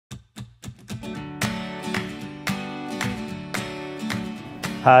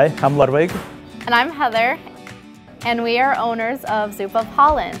Hi, I'm Ludwig. And I'm Heather, and we are owners of Zoup of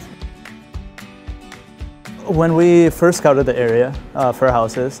Holland. When we first scouted the area for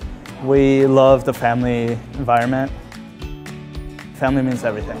houses, we love the family environment. Family means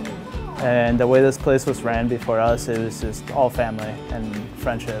everything. And the way this place was ran before us, it was just all family and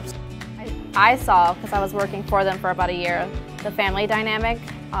friendships. I saw, because I was working for them for about a year, the family dynamic.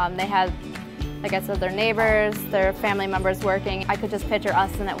 They had, like I said, their neighbors, their family members working. I could just picture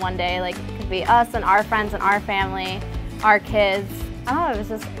us in it one day. Like, it could be us and our friends and our family, our kids. I don't know, it was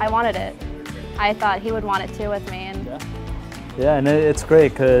just, I wanted it. I thought he would want it too with me. And yeah, and it's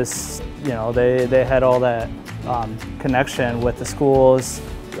great because, you know, they had all that connection with the schools,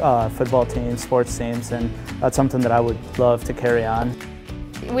 football teams, sports teams, and that's something that I would love to carry on.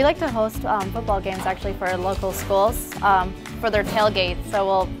 We like to host football games actually for local schools for their tailgates.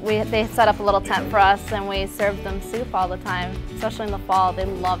 So they set up a little tent for us and we serve them soup all the time, especially in the fall. They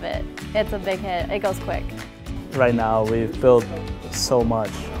love it. It's a big hit. It goes quick. Right now we've built so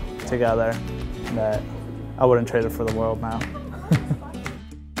much together that I wouldn't trade it for the world now.